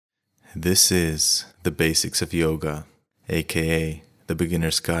This is The Basics of Yoga, aka The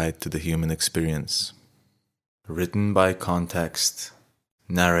Beginner's Guide to the Human Experience. Written by context,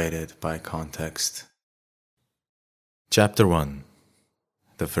 narrated by context. Chapter 1.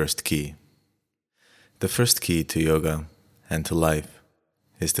 The First Key. The first key to yoga and to life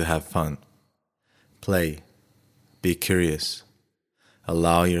is to have fun. Play. Be curious.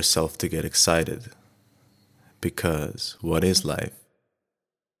 Allow yourself to get excited. Because what is life?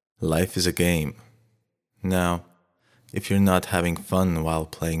 Life is a game. Now, if you're not having fun while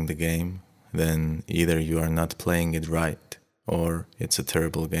playing the game, then either you are not playing it right, or it's a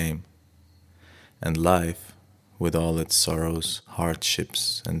terrible game. And life, with all its sorrows,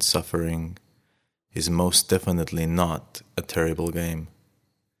 hardships, and suffering, is most definitely not a terrible game.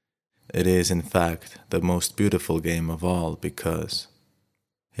 It is, in fact, the most beautiful game of all because,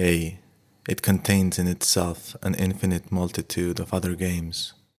 A, it contains in itself an infinite multitude of other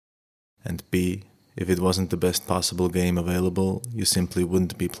games, and B, if it wasn't the best possible game available, you simply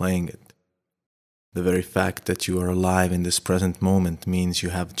wouldn't be playing it. The very fact that you are alive in this present moment means you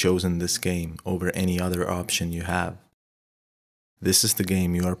have chosen this game over any other option you have. This is the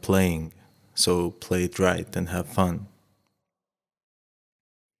game you are playing, so play it right and have fun.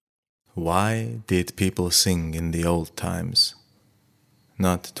 Why did people sing in the old times?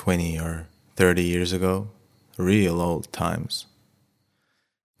 Not 20 or 30 years ago, real old times.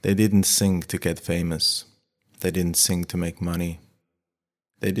 They didn't sing to get famous. They didn't sing to make money.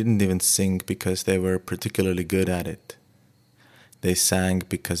 They didn't even sing because they were particularly good at it. They sang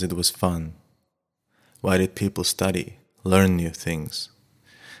because it was fun. Why did people study, learn new things?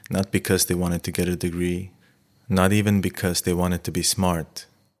 Not because they wanted to get a degree, not even because they wanted to be smart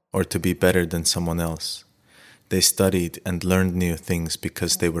or to be better than someone else. They studied and learned new things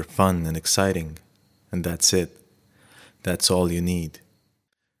because they were fun and exciting, and that's it. That's all you need.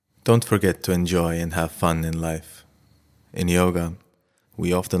 Don't forget to enjoy and have fun in life. In yoga,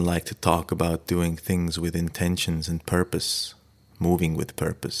 we often like to talk about doing things with intentions and purpose, moving with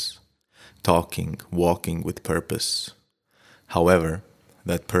purpose, talking, walking with purpose. However,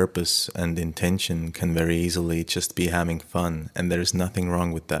 that purpose and intention can very easily just be having fun, and there is nothing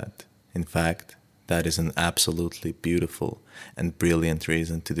wrong with that. In fact, that is an absolutely beautiful and brilliant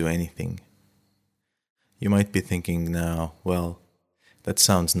reason to do anything. You might be thinking now, well, that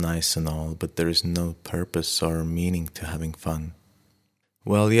sounds nice and all, but there is no purpose or meaning to having fun.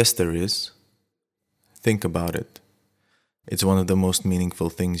 Well, yes, there is. Think about it. It's one of the most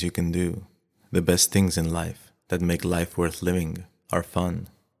meaningful things you can do. The best things in life that make life worth living are fun.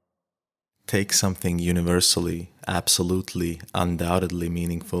 Take something universally, absolutely, undoubtedly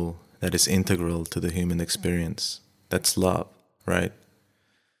meaningful that is integral to the human experience. That's love, right?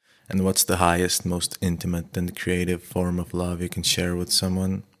 And what's the highest, most intimate and creative form of love you can share with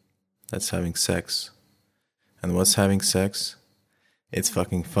someone? That's having sex. And what's having sex? It's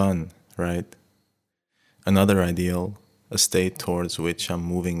fucking fun, right? Another ideal, a state towards which I'm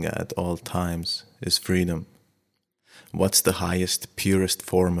moving at all times, is freedom. What's the highest, purest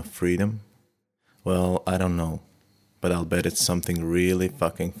form of freedom? Well, I don't know, but I'll bet it's something really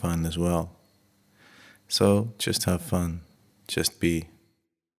fucking fun as well. So just have fun. Just be.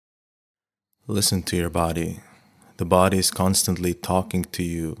 Listen to your body. The body is constantly talking to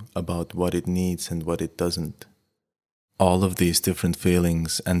you about what it needs and what it doesn't. All of these different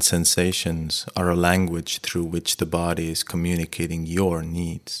feelings and sensations are a language through which the body is communicating your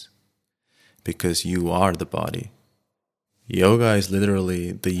needs. Because you are the body. Yoga is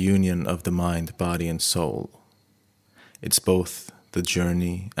literally the union of the mind, body, and soul. It's both the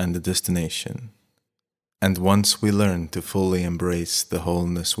journey and the destination. And once we learn to fully embrace the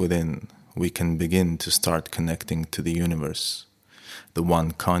wholeness within, we can begin to start connecting to the universe, the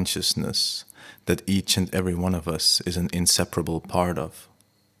one consciousness that each and every one of us is an inseparable part of.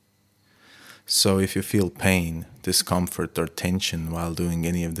 So if you feel pain, discomfort, or tension while doing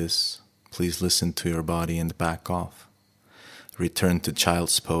any of this, please listen to your body and back off. Return to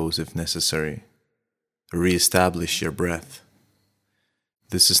child's pose if necessary. Re-establish your breath.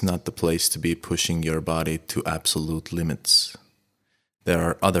 This is not the place to be pushing your body to absolute limits. There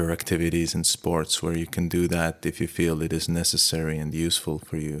are other activities and sports where you can do that if you feel it is necessary and useful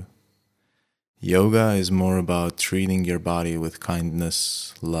for you. Yoga is more about treating your body with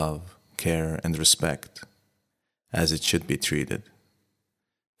kindness, love, care, and respect, as it should be treated.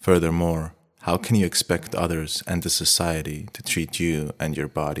 Furthermore, how can you expect others and the society to treat you and your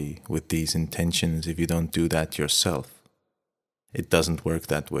body with these intentions if you don't do that yourself? It doesn't work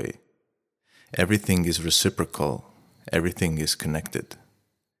that way. Everything is reciprocal. Everything is connected.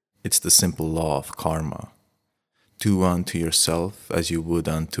 It's the simple law of karma. Do unto yourself as you would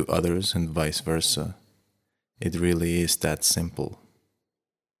unto others, and vice versa. It really is that simple.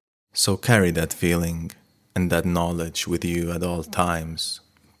 So carry that feeling and that knowledge with you at all times,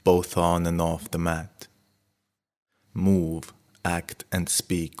 both on and off the mat. Move, act, and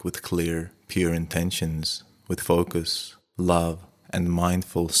speak with clear, pure intentions, with focus, love, and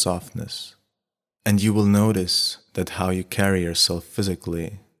mindful softness. And you will notice that how you carry yourself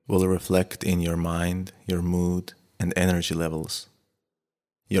physically will reflect in your mind, your mood, and energy levels.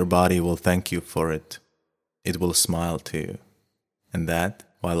 Your body will thank you for it. It will smile to you. And that,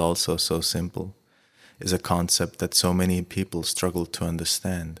 while also so simple, is a concept that so many people struggle to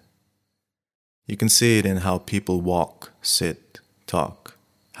understand. You can see it in how people walk, sit, talk,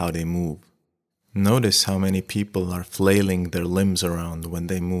 how they move. Notice how many people are flailing their limbs around when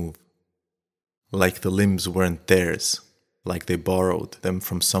they move. Like the limbs weren't theirs, like they borrowed them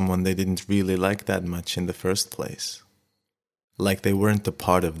from someone they didn't really like that much in the first place. Like they weren't a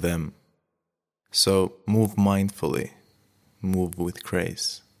part of them. So move mindfully, move with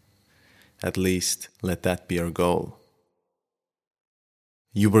grace. At least let that be your goal.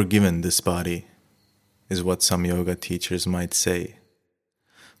 You were given this body, is what some yoga teachers might say.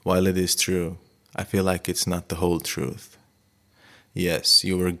 While it is true, I feel like it's not the whole truth. Yes,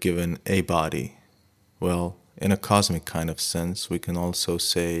 you were given a body. Well, in a cosmic kind of sense, we can also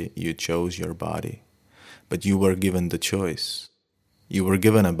say you chose your body. But you were given the choice. You were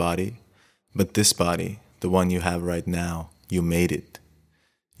given a body, but this body, the one you have right now, you made it.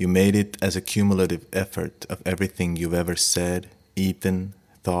 You made it as a cumulative effort of everything you've ever said, eaten,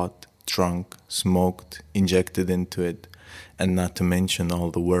 thought, drunk, smoked, injected into it, and not to mention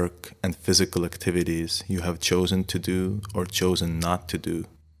all the work and physical activities you have chosen to do or chosen not to do.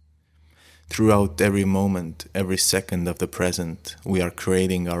 Throughout every moment, every second of the present, we are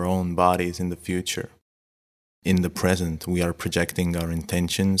creating our own bodies in the future. In the present, we are projecting our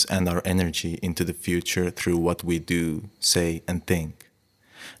intentions and our energy into the future through what we do, say, and think.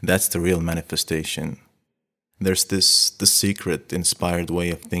 That's the real manifestation. There's the secret, inspired way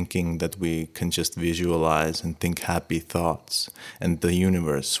of thinking that we can just visualize and think happy thoughts, and the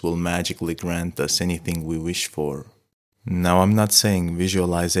universe will magically grant us anything we wish for. Now, I'm not saying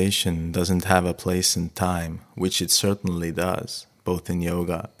visualization doesn't have a place and time, which it certainly does, both in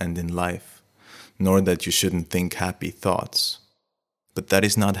yoga and in life, nor that you shouldn't think happy thoughts. But that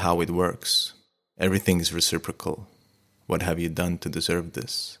is not how it works. Everything is reciprocal. What have you done to deserve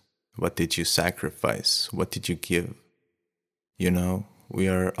this? What did you sacrifice? What did you give? You know, we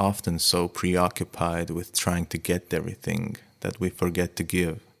are often so preoccupied with trying to get everything that we forget to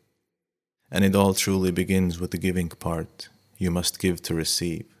give. And it all truly begins with the giving part. You must give to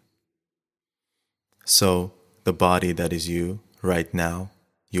receive. So, the body that is you, right now,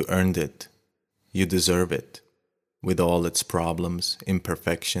 you earned it. You deserve it. With all its problems,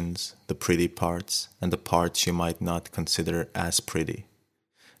 imperfections, the pretty parts, and the parts you might not consider as pretty.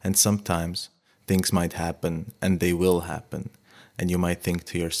 And sometimes, things might happen, and they will happen, and you might think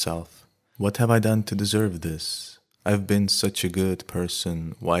to yourself, what have I done to deserve this? I've been such a good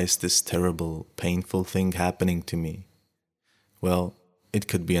person. Why is this terrible, painful thing happening to me? Well, it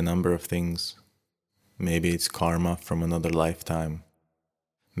could be a number of things. Maybe it's karma from another lifetime.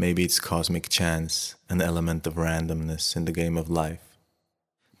 Maybe it's cosmic chance, an element of randomness in the game of life.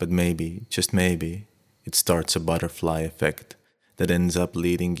 But maybe, just maybe, it starts a butterfly effect that ends up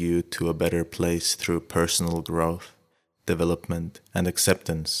leading you to a better place through personal growth, development, and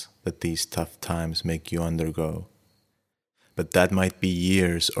acceptance that these tough times make you undergo. But that might be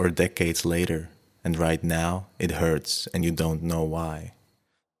years or decades later, and right now it hurts and you don't know why.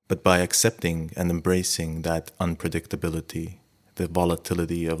 But by accepting and embracing that unpredictability, the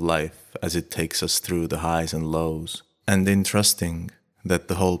volatility of life as it takes us through the highs and lows, and in trusting that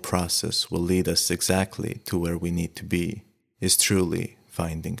the whole process will lead us exactly to where we need to be, is truly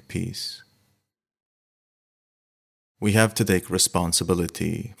finding peace. We have to take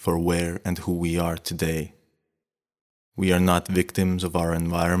responsibility for where and who we are today. We are not victims of our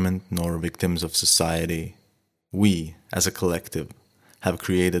environment nor victims of society. We, as a collective, have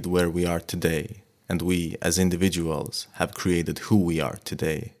created where we are today, and we, as individuals, have created who we are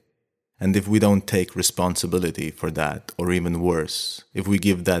today. And if we don't take responsibility for that, or even worse, if we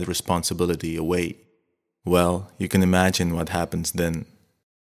give that responsibility away, well, you can imagine what happens then.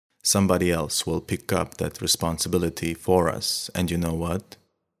 Somebody else will pick up that responsibility for us, and you know what?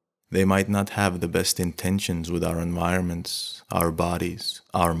 They might not have the best intentions with our environments, our bodies,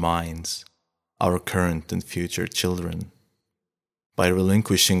 our minds, our current and future children. By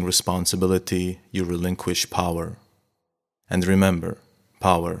relinquishing responsibility, you relinquish power. And remember,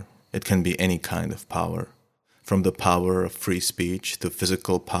 power, it can be any kind of power. From the power of free speech to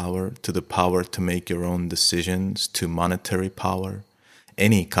physical power to the power to make your own decisions to monetary power,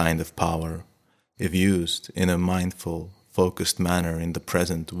 any kind of power, if used in a mindful, focused manner in the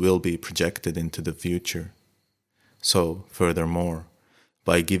present, will be projected into the future. So, furthermore,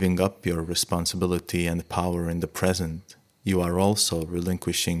 by giving up your responsibility and power in the present, you are also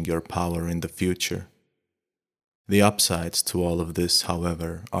relinquishing your power in the future. The upsides to all of this,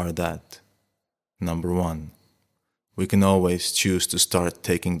 however, are that: number one, we can always choose to start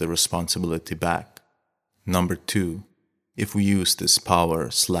taking the responsibility back. Number two, if we use this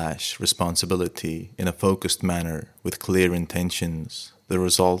power/responsibility in a focused manner with clear intentions, the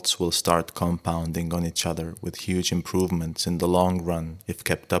results will start compounding on each other with huge improvements in the long run if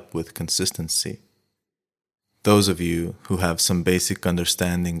kept up with consistency. Those of you who have some basic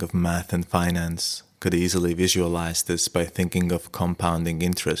understanding of math and finance could easily visualize this by thinking of compounding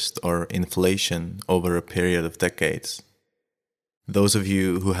interest or inflation over a period of decades. Those of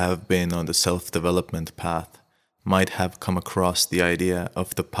you who have been on the self-development path might have come across the idea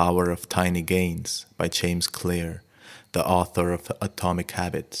of the power of tiny gains by James Clear, the author of Atomic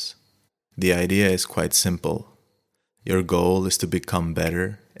Habits. The idea is quite simple. Your goal is to become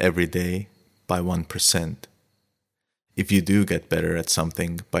better every day by 1%. If you do get better at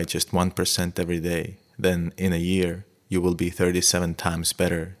something by just 1% every day, then in a year you will be 37 times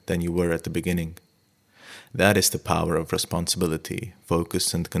better than you were at the beginning. That is the power of responsibility,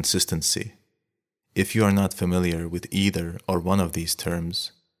 focus, and consistency. If you are not familiar with either or one of these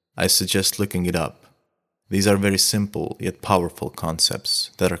terms, I suggest looking it up. These are very simple yet powerful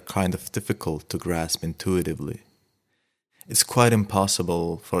concepts that are kind of difficult to grasp intuitively. It's quite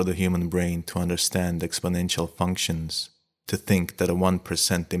impossible for the human brain to understand exponential functions, to think that a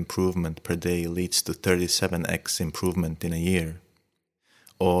 1% improvement per day leads to 37x improvement in a year,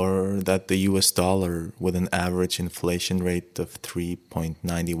 or that the US dollar with an average inflation rate of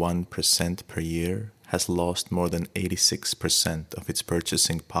 3.91% per year has lost more than 86% of its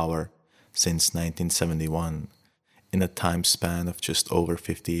purchasing power since 1971, in a time span of just over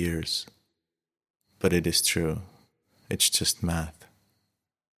 50 years. But it is true. It's just math.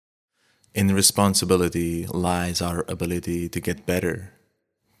 In responsibility lies our ability to get better,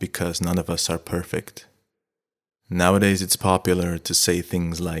 because none of us are perfect. Nowadays it's popular to say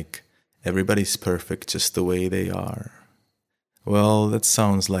things like, everybody's perfect just the way they are. Well, that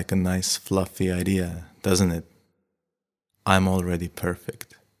sounds like a nice fluffy idea, doesn't it? I'm already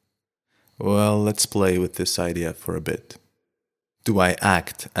perfect. Well, let's play with this idea for a bit. Do I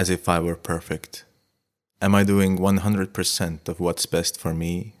act as if I were perfect? Am I doing 100% of what's best for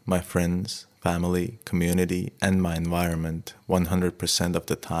me, my friends, family, community, and my environment 100% of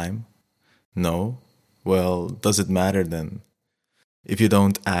the time? No? Well, does it matter then? If you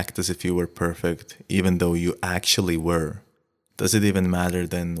don't act as if you were perfect, even though you actually were, does it even matter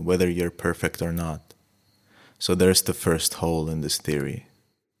then whether you're perfect or not? So there's the first hole in this theory.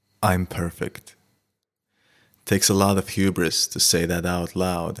 I'm perfect. Takes a lot of hubris to say that out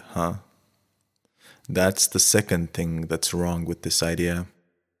loud, huh? That's the second thing that's wrong with this idea.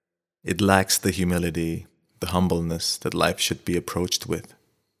 It lacks the humility, the humbleness that life should be approached with.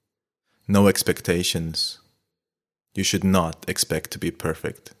 No expectations. You should not expect to be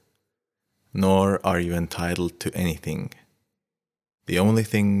perfect. Nor are you entitled to anything. The only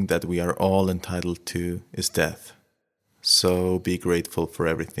thing that we are all entitled to is death. So be grateful for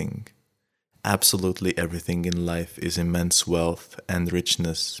everything. Absolutely everything in life is immense wealth and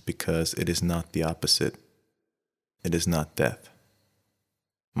richness because it is not the opposite. It is not death.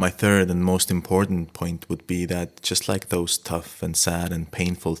 My third and most important point would be that just like those tough and sad and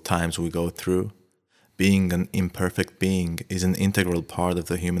painful times we go through, being an imperfect being is an integral part of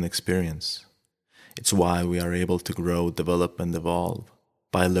the human experience. It's why we are able to grow, develop, and evolve,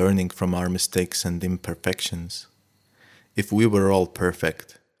 by learning from our mistakes and imperfections. If we were all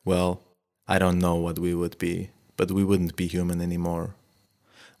perfect, well, I don't know what we would be, but we wouldn't be human anymore.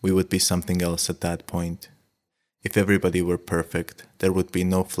 We would be something else at that point. If everybody were perfect, there would be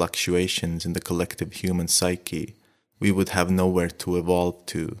no fluctuations in the collective human psyche. We would have nowhere to evolve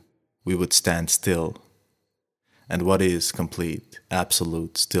to. We would stand still. And what is complete,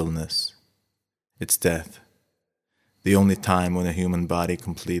 absolute stillness? It's death. The only time when a human body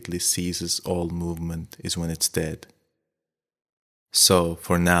completely ceases all movement is when it's dead. So,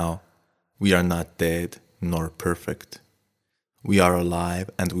 for now, we are not dead nor perfect. We are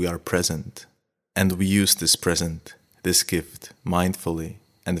alive and we are present. And we use this present, this gift, mindfully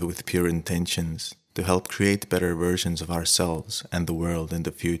and with pure intentions to help create better versions of ourselves and the world in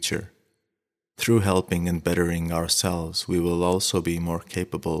the future. Through helping and bettering ourselves, we will also be more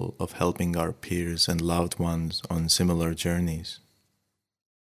capable of helping our peers and loved ones on similar journeys.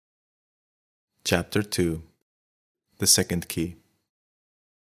 Chapter 2. The second key.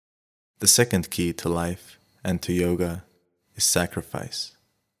 The second key to life and to yoga is sacrifice.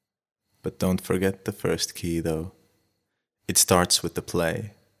 But don't forget the first key, though. It starts with the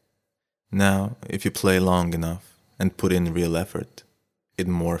play. Now, if you play long enough and put in real effort, it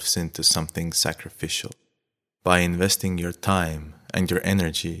morphs into something sacrificial. By investing your time and your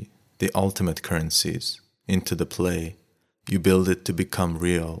energy, the ultimate currencies, into the play, you build it to become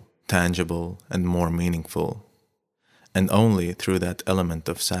real, tangible, and more meaningful. And only through that element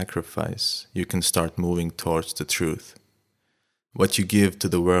of sacrifice you can start moving towards the truth. What you give to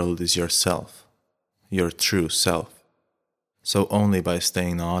the world is yourself, your true self. So only by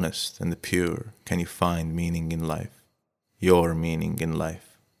staying honest and pure can you find meaning in life, your meaning in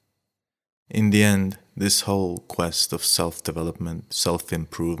life. In the end, this whole quest of self-development,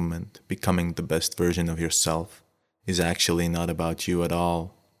 self-improvement, becoming the best version of yourself, is actually not about you at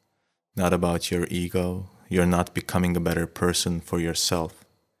all. Not about your ego. You're not becoming a better person for yourself.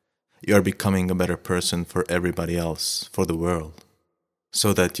 You're becoming a better person for everybody else, for the world,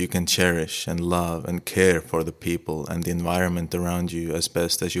 so that you can cherish and love and care for the people and the environment around you as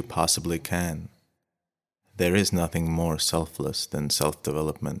best as you possibly can. There is nothing more selfless than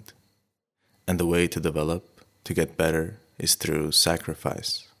self-development. And the way to develop, to get better, is through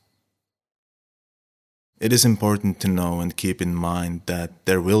sacrifice. It is important to know and keep in mind that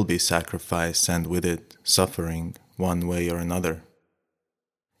there will be sacrifice and with it, suffering, one way or another.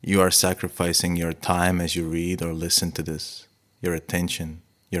 You are sacrificing your time as you read or listen to this, your attention,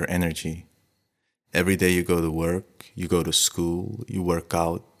 your energy. Every day you go to work, you go to school, you work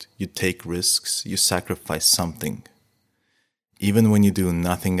out, you take risks, you sacrifice something. Even when you do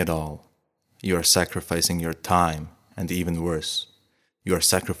nothing at all, you are sacrificing your time, and even worse, you are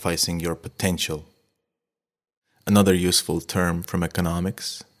sacrificing your potential. Another useful term from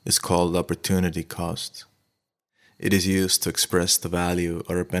economics is called opportunity cost. It is used to express the value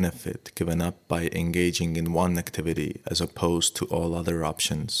or benefit given up by engaging in one activity as opposed to all other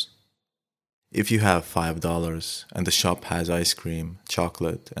options. If you have $5 and the shop has ice cream,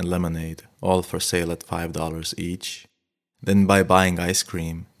 chocolate, and lemonade, all for sale at $5 each, then by buying ice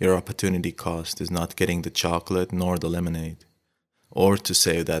cream, your opportunity cost is not getting the chocolate nor the lemonade, or to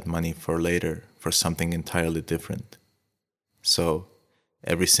save that money for later for something entirely different. So,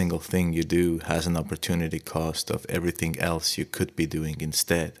 every single thing you do has an opportunity cost of everything else you could be doing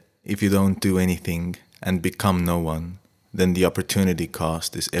instead. If you don't do anything and become no one, then the opportunity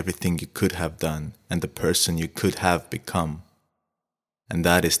cost is everything you could have done and the person you could have become. And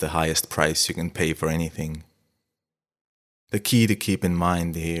that is the highest price you can pay for anything. The key to keep in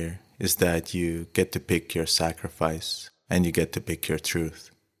mind here is that you get to pick your sacrifice and you get to pick your truth.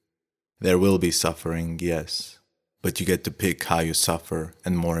 There will be suffering, yes, but you get to pick how you suffer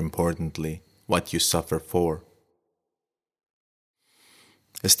and, more importantly, what you suffer for.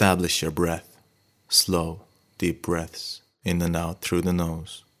 Establish your breath. Slow, deep breaths, in and out through the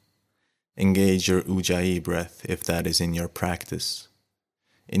nose. Engage your Ujjayi breath if that is in your practice.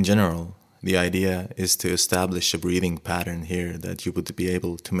 In general, the idea is to establish a breathing pattern here that you would be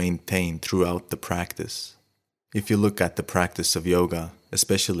able to maintain throughout the practice. If you look at the practice of yoga,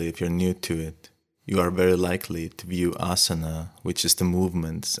 especially if you're new to it, you are very likely to view asana, which is the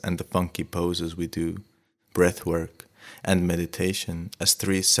movements and the funky poses we do, breath work, and meditation as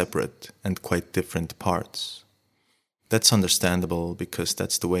three separate and quite different parts. That's understandable because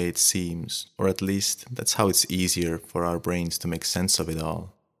that's the way it seems, or at least that's how it's easier for our brains to make sense of it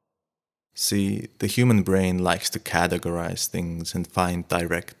all. See, the human brain likes to categorize things and find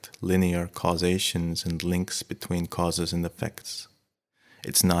direct, linear causations and links between causes and effects.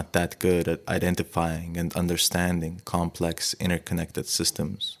 It's not that good at identifying and understanding complex, interconnected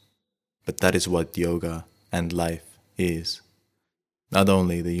systems. But that is what yoga and life is. Not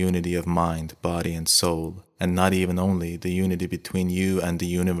only the unity of mind, body, and soul, and not even only the unity between you and the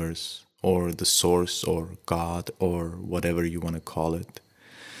universe, or the source, or God, or whatever you want to call it,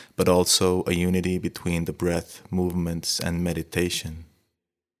 but also a unity between the breath, movements, and meditation.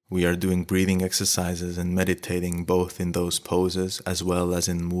 We are doing breathing exercises and meditating both in those poses as well as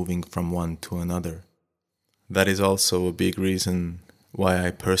in moving from one to another. That is also a big reason why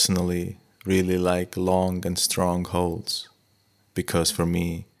I personally really like long and strong holds, because for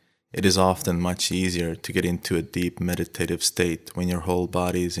me, it is often much easier to get into a deep meditative state when your whole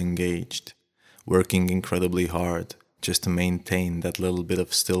body is engaged, working incredibly hard just to maintain that little bit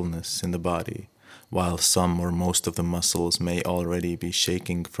of stillness in the body, while some or most of the muscles may already be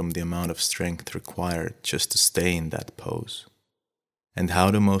shaking from the amount of strength required just to stay in that pose. And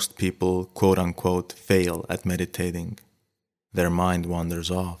how do most people, quote unquote, fail at meditating? Their mind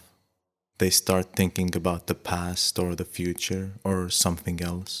wanders off. They start thinking about the past or the future or something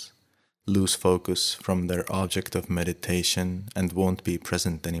else, lose focus from their object of meditation and won't be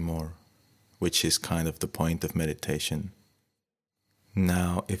present anymore, which is kind of the point of meditation.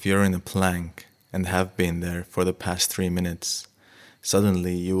 Now, if you're in a plank and have been there for the past 3 minutes,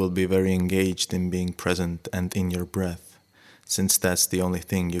 suddenly you will be very engaged in being present and in your breath, since that's the only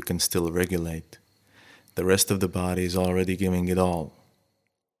thing you can still regulate. The rest of the body is already giving it all.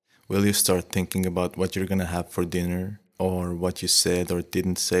 Will you start thinking about what you're gonna have for dinner, or what you said or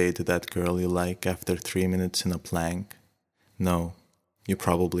didn't say to that girl you like after 3 minutes in a plank? No, you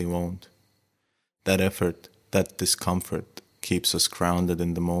probably won't. That effort, that discomfort, keeps us grounded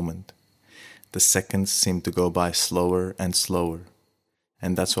in the moment. The seconds seem to go by slower and slower,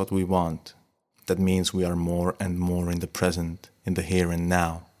 and that's what we want. That means we are more and more in the present, in the here and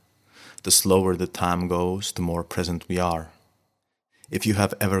now. The slower the time goes, the more present we are. If you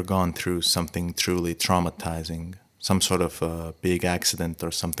have ever gone through something truly traumatizing, some sort of a big accident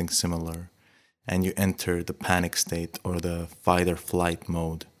or something similar, and you enter the panic state or the fight or flight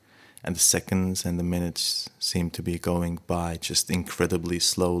mode, and the seconds and the minutes seem to be going by just incredibly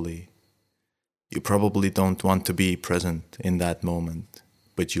slowly, you probably don't want to be present in that moment,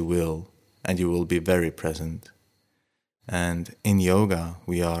 but you will, and you will be very present. And in yoga,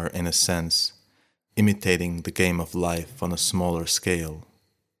 we are, in a sense, imitating the game of life on a smaller scale.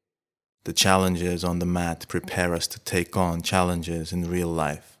 The challenges on the mat prepare us to take on challenges in real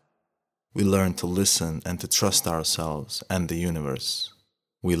life. We learn to listen and to trust ourselves and the universe.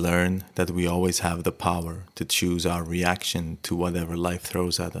 We learn that we always have the power to choose our reaction to whatever life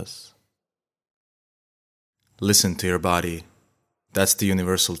throws at us. Listen to your body. That's the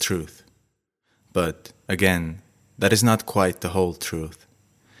universal truth. But, again, that is not quite the whole truth.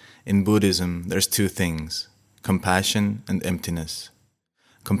 In Buddhism, there's two things, compassion and emptiness.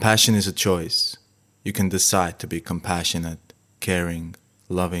 Compassion is a choice. You can decide to be compassionate, caring,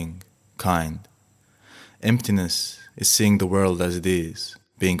 loving, kind. Emptiness is seeing the world as it is,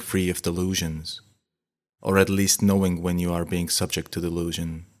 being free of delusions, or at least knowing when you are being subject to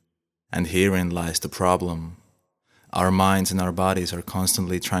delusion. And herein lies the problem. Our minds and our bodies are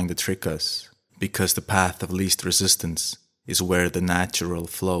constantly trying to trick us, because the path of least resistance is where the natural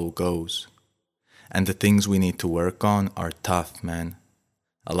flow goes. And the things we need to work on are tough, man.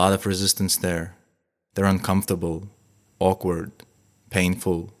 A lot of resistance there. They're uncomfortable, awkward,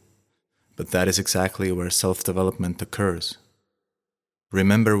 painful. But that is exactly where self-development occurs.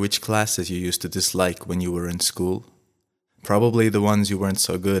 Remember which classes you used to dislike when you were in school? Probably the ones you weren't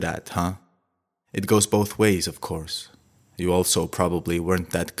so good at, huh? It goes both ways, of course. You also probably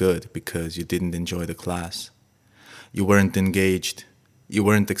weren't that good because you didn't enjoy the class. You weren't engaged, you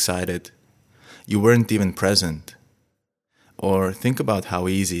weren't excited, you weren't even present. Or think about how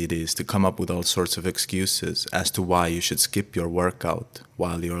easy it is to come up with all sorts of excuses as to why you should skip your workout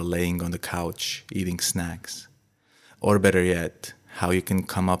while you're laying on the couch eating snacks. Or better yet, how you can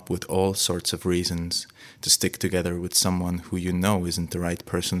come up with all sorts of reasons to stick together with someone who you know isn't the right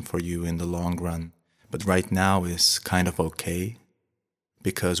person for you in the long run, but right now is kind of okay.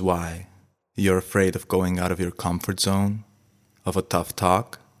 Because why? You're afraid of going out of your comfort zone, of a tough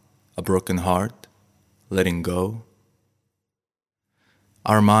talk, a broken heart, letting go.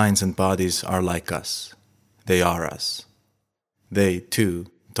 Our minds and bodies are like us. They are us. They, too,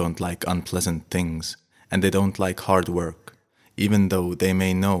 don't like unpleasant things, and they don't like hard work, even though they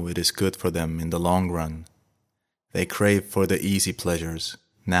may know it is good for them in the long run. They crave for the easy pleasures,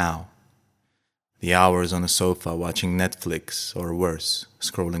 now. The hours on a sofa watching Netflix, or worse,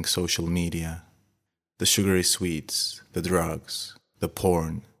 scrolling social media. The sugary sweets, the drugs, the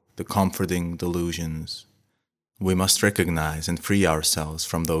porn, the comforting delusions. We must recognize and free ourselves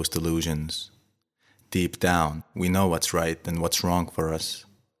from those delusions. Deep down, we know what's right and what's wrong for us,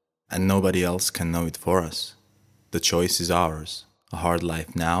 and nobody else can know it for us. The choice is ours, a hard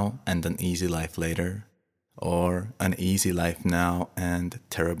life now and an easy life later, or an easy life now and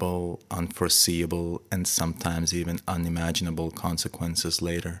terrible, unforeseeable, and sometimes even unimaginable consequences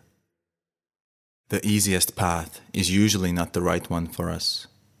later. The easiest path is usually not the right one for us.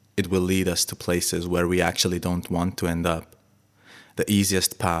 It will lead us to places where we actually don't want to end up. The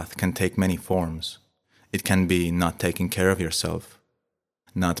easiest path can take many forms. It can be not taking care of yourself,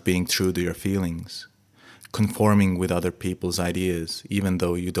 not being true to your feelings, conforming with other people's ideas even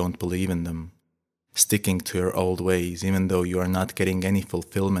though you don't believe in them, sticking to your old ways even though you are not getting any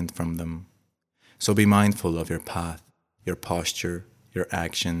fulfillment from them, So be mindful of your path, your posture, your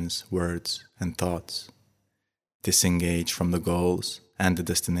actions, words, and thoughts. Disengage from the goals and the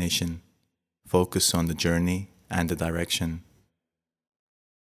destination. Focus on the journey and the direction.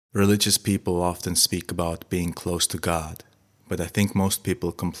 Religious people often speak about being close to God, but I think most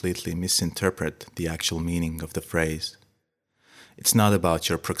people completely misinterpret the actual meaning of the phrase. It's not about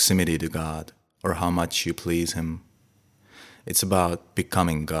your proximity to God or how much you please Him. It's about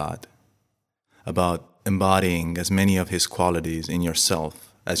becoming God, about embodying as many of His qualities in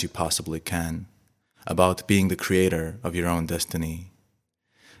yourself as you possibly can, about being the creator of your own destiny.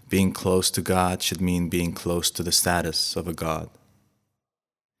 Being close to God should mean being close to the status of a God.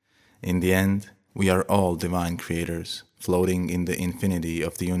 In the end, we are all divine creators, floating in the infinity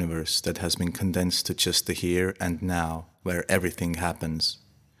of the universe that has been condensed to just the here and now, where everything happens.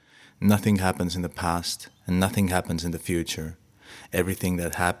 Nothing happens in the past, and nothing happens in the future. Everything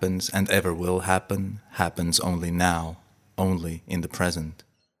that happens and ever will happen, happens only now, only in the present.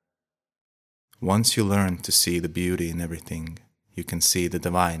 Once you learn to see the beauty in everything, you can see the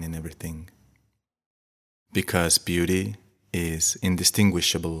divine in everything. Because beauty is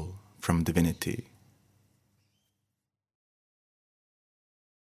indistinguishable from divinity.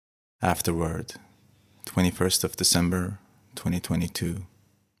 Afterword, 21st of December, 2022.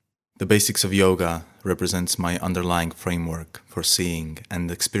 The basics of yoga represents my underlying framework for seeing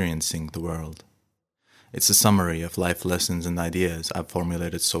and experiencing the world. It's a summary of life lessons and ideas I've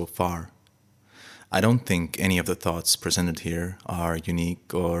formulated so far. I don't think any of the thoughts presented here are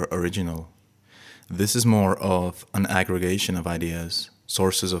unique or original. This is more of an aggregation of ideas,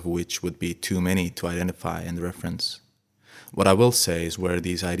 sources of which would be too many to identify and reference. What I will say is where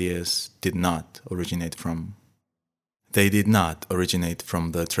these ideas did not originate from. They did not originate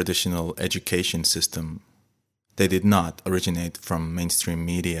from the traditional education system. They did not originate from mainstream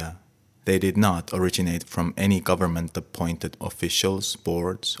media. They did not originate from any government-appointed officials,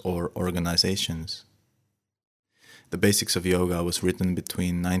 boards, or organizations. The Basics of Yoga was written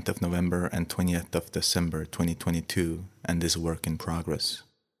between 9th of November and 20th of December 2022 and is a work in progress.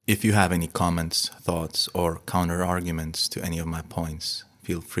 If you have any comments, thoughts, or counter-arguments to any of my points,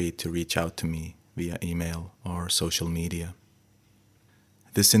 feel free to reach out to me via email or social media.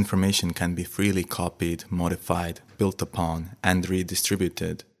 This information can be freely copied, modified, built upon, and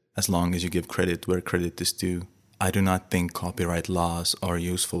redistributed, as long as you give credit where credit is due. I do not think copyright laws are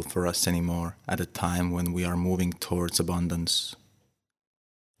useful for us anymore at a time when we are moving towards abundance.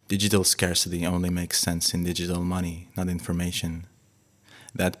 Digital scarcity only makes sense in digital money, not information.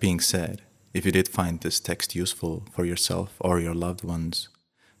 That being said, if you did find this text useful for yourself or your loved ones,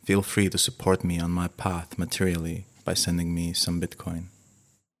 feel free to support me on my path materially by sending me some Bitcoin.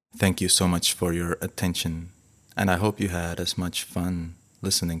 Thank you so much for your attention, and I hope you had as much fun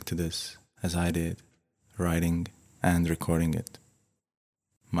listening to this as I did, writing and recording it.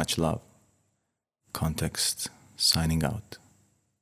 Much love. Context, signing out.